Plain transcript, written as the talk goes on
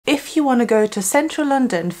you want to go to central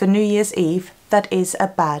London for New Year's Eve, that is a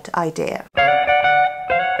bad idea.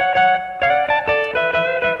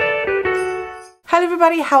 Hello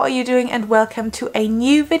everybody, how are you doing, and welcome to a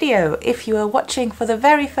new video. If you are watching for the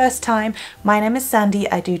very first time, my name is Sandy.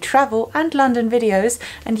 I do travel and London videos,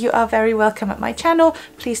 and you are very welcome at my channel.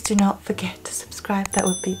 Please do not forget to subscribe, that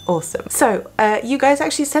would be awesome. So you guys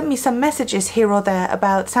actually sent me some messages here or there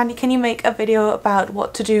about, Sandy, can you make a video about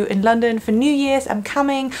what to do in London for New Year's? I'm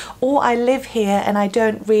coming, or I live here and I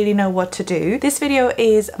don't really know what to do. This video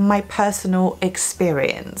is my personal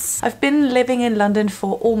experience. I've been living in London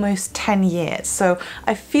for almost 10 years, so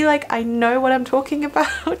I feel like I know what I'm talking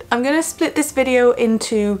about. I'm gonna split this video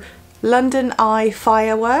into London Eye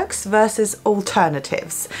fireworks versus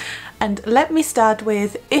alternatives. And let me start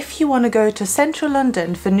with, if you want to go to central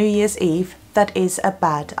London for New Year's Eve, that is a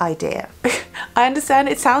bad idea. I understand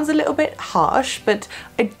it sounds a little bit harsh, but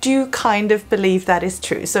I do kind of believe that is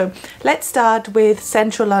true. So let's start with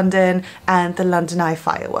central London and the London Eye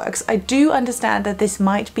fireworks. I do understand that this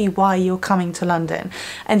might be why you're coming to London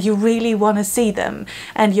and you really want to see them,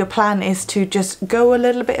 and your plan is to just go a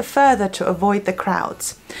little bit further to avoid the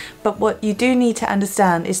crowds. But what you do need to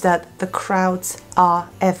understand is that the crowds are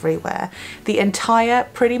everywhere. The entire,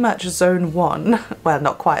 pretty much zone 1, well,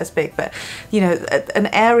 not quite as big, but you know, an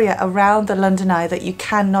area around the London Eye that you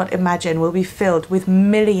cannot imagine will be filled with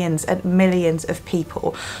millions and millions of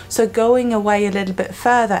people. So going away a little bit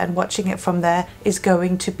further and watching it from there is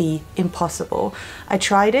going to be impossible. I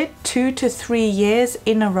tried it 2 to 3 years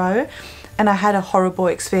in a row, and I had a horrible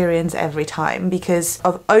experience every time because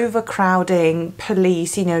of overcrowding,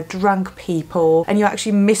 police, you know, drunk people, and you're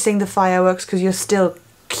actually missing the fireworks because you're still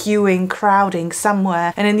queuing, crowding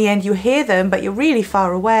somewhere, and in the end you hear them but you're really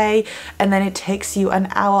far away, and then it takes you an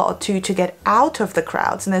hour or two to get out of the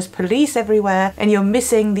crowds, and there's police everywhere, and you're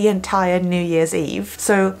missing the entire New Year's Eve.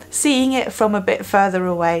 So seeing it from a bit further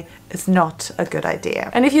away is not a good idea.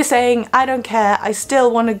 And if you're saying, I don't care, I still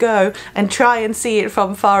want to go and try and see it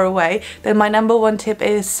from far away, then my number one tip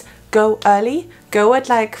is go early. Go at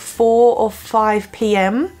like 4 or 5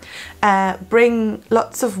 p.m. Bring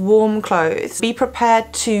lots of warm clothes. Be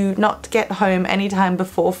prepared to not get home anytime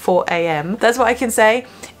before 4 a.m. That's what I can say.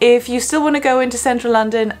 If you still want to go into central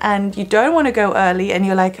London and you don't want to go early and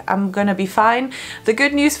you're like, I'm gonna be fine, the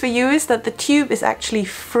good news for you is that the tube is actually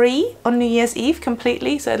free on New Year's Eve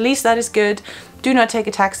completely, so at least that is good. Do not take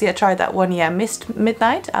a taxi. I tried that 1 year. Missed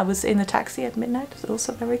midnight. I was in the taxi at midnight. It was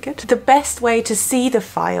also very good. The best way to see the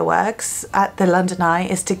fireworks at the London Eye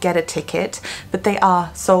is to get a ticket, but they are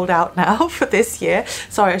sold out now for this year.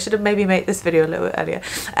 Sorry, I should have maybe made this video a little bit earlier.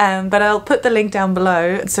 But I'll put the link down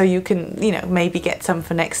below so you can, you know, maybe get some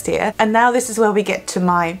for next year. And now this is where we get to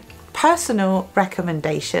my personal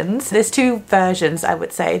recommendations. There's 2 versions, I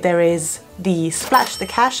would say. There is the splash the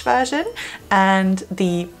cash version and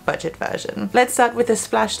the budget version. Let's start with the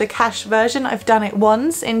splash the cash version. I've done it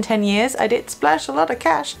once in 10 years. I did splash a lot of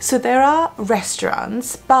cash. So there are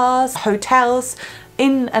restaurants, bars, hotels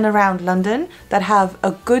in and around London that have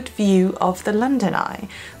a good view of the London Eye.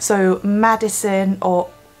 So Madison or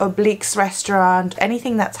Oblique's restaurant,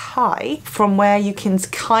 anything that's high from where you can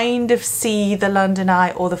kind of see the London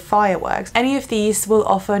Eye or the fireworks. Any of these will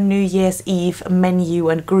offer New Year's Eve menu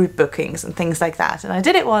and group bookings and things like that. And I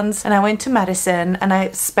did it once, and I went to Madison and I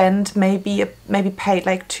spent maybe paid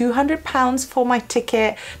like £200 for my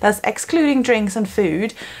ticket. That's excluding drinks and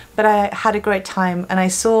food, but I had a great time and I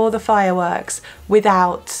saw the fireworks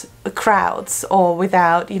without crowds or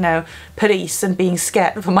without, you know, police and being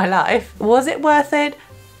scared for my life. Was it worth it?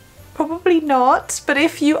 Probably not, but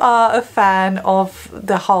if you are a fan of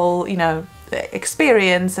the whole, you know,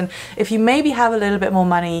 experience, and if you maybe have a little bit more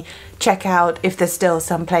money, check out if there's still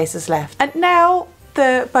some places left. And now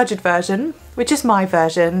the budget version, which is my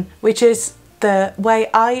version, which is the way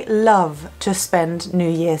I love to spend New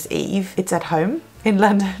Year's Eve. It's at home in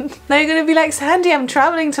London. Now you're gonna be like, Sandy, I'm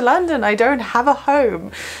traveling to London, I don't have a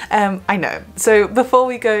home. I know. So before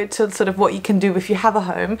we go to sort of what you can do if you have a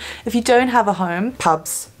home, if you don't have a home,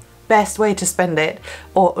 pubs. Best way to spend it,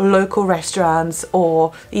 or local restaurants,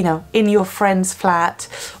 or, you know, in your friend's flat,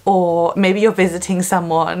 or maybe you're visiting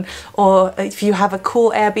someone, or if you have a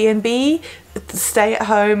cool Airbnb, stay at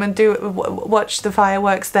home and watch the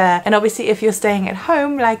fireworks there. And obviously if you're staying at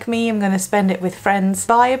home like me, I'm gonna spend it with friends.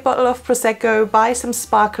 Buy a bottle of Prosecco, buy some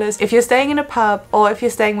sparklers. If you're staying in a pub or if you're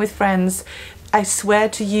staying with friends, I swear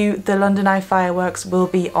to you, the London Eye fireworks will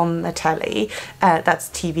be on the telly, that's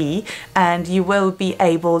TV, and you will be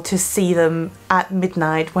able to see them at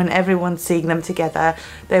midnight when everyone's seeing them together.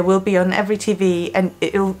 They will be on every TV, and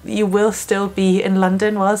you will still be in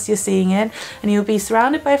London whilst you're seeing it, and you'll be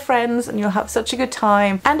surrounded by friends and you'll have such a good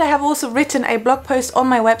time. And I have also written a blog post on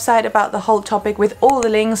my website about the whole topic with all the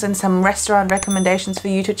links and some restaurant recommendations for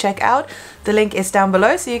you to check out. The link is down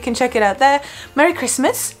below, so you can check it out there. Merry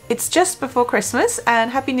Christmas! It's just before Christmas,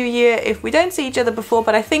 and Happy New Year if we don't see each other before,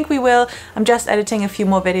 but I think we will. I'm just editing a few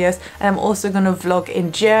more videos, and I'm also going to vlog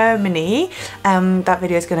in Germany. That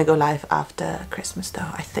video is going to go live after Christmas though,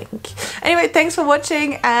 I think. Anyway, thanks for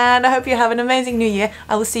watching, and I hope you have an amazing New Year.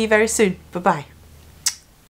 I will see you very soon. Bye bye.